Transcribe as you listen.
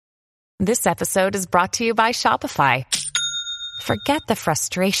This episode is brought to you by Shopify. Forget the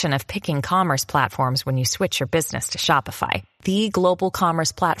frustration of picking commerce platforms when you switch your business to Shopify, the global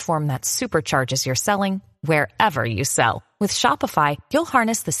commerce platform that supercharges your selling wherever you sell. With Shopify, you'll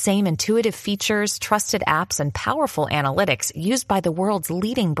harness the same intuitive features, trusted apps, and powerful analytics used by the world's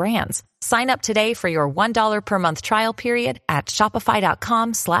leading brands. Sign up today for your $1 per month trial period at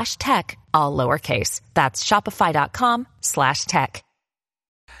shopify.com/tech, all lowercase. That's shopify.com/tech.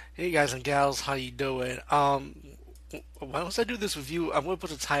 Hey guys and gals, how you doing? Once I do this review, I'm going to put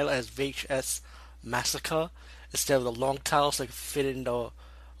the title as VHS Massacre instead of the long title so I can fit in the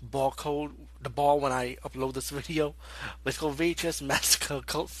bar when I upload this video. But it's called VHS Massacre: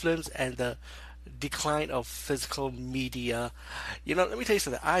 Cult Films and the Decline of Physical Media. You know, let me tell you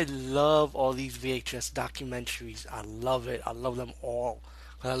something. I love all these VHS documentaries. I love it. I love them all.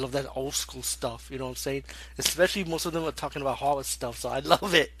 I love that old school stuff, you know what I'm saying? Especially most of them are talking about horror stuff, so I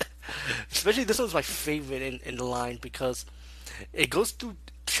love it. Especially this one's my favorite in the line because it goes through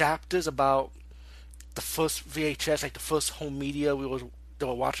chapters about the first VHS, like the first home media they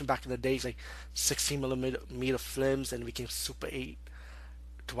were watching back in the days, like 16 millimeter films, and it became Super 8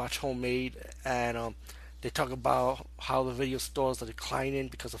 to watch homemade. And they talk about how the video stores are declining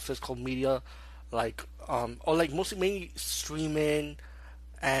because of physical media, mainly streaming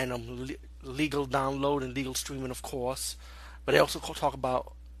and legal download and legal streaming, of course. But they also talk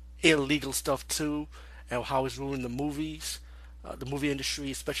about illegal stuff too, and how it's ruining the movie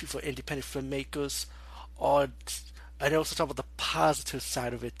industry, especially for independent filmmakers. And they also talk about the positive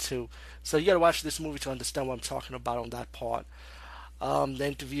side of it too. So you gotta watch this movie to understand what I'm talking about on that part. They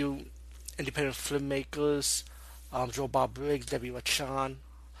interview independent filmmakers, Joe Bob Briggs, Debbie Rochon.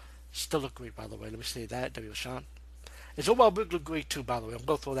 Still look great, by the way. Let me say that, Debbie Rochon. And Joe Bob Briggs looked great too, by the way. I'm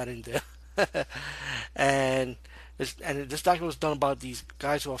gonna throw that in there. and this document was done about these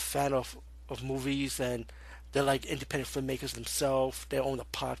guys who are a fan of movies, and they're like independent filmmakers themselves. They own a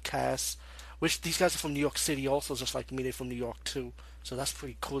podcast, which these guys are from New York City also, just like me. They're from New York too. So that's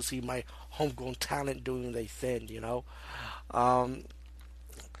pretty cool to see my homegrown talent doing their thing, you know.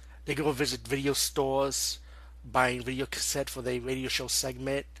 They go visit video stores, buying video cassette for their radio show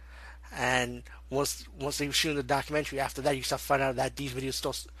segment. And once they were shooting the documentary, after that you start finding out that these video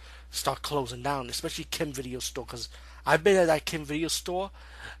stores start closing down, especially Kim Video Store, because I've been at that Kim Video Store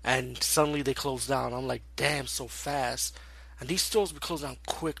and suddenly they closed down. I'm like, damn, so fast. And these stores will close down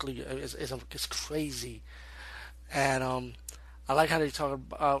quickly. It's crazy. And I like how they talk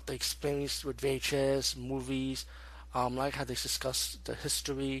about the experience with VHS movies. I like how they discuss the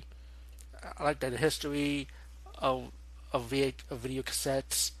history. I like that the history of video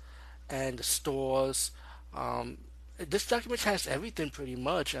cassettes and the stores. This document has everything pretty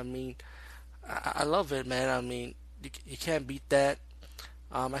much. I mean, I love it, man. I mean, you can't beat that.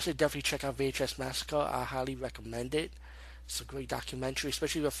 I should definitely check out VHS Massacre. I highly recommend it. It's a great documentary,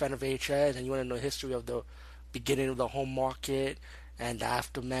 especially if you're a fan of VHS and you want to know the history of the beginning of the home market and the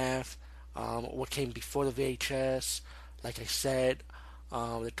aftermath, what came before the VHS. Like I said,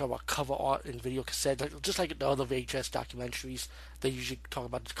 they talk about cover art and video cassette, just like the other VHS documentaries. They usually talk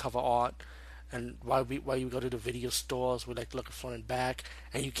about the cover art and why you go to the video stores. We like look at front and back,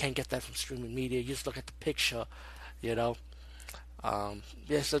 and you can't get that from streaming media. You just look at the picture, you know.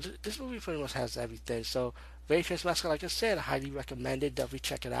 So this movie pretty much has everything. So VHS Massacre, like I said, I highly recommend it. Definitely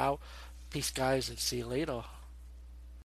check it out. Peace, guys, and see you later.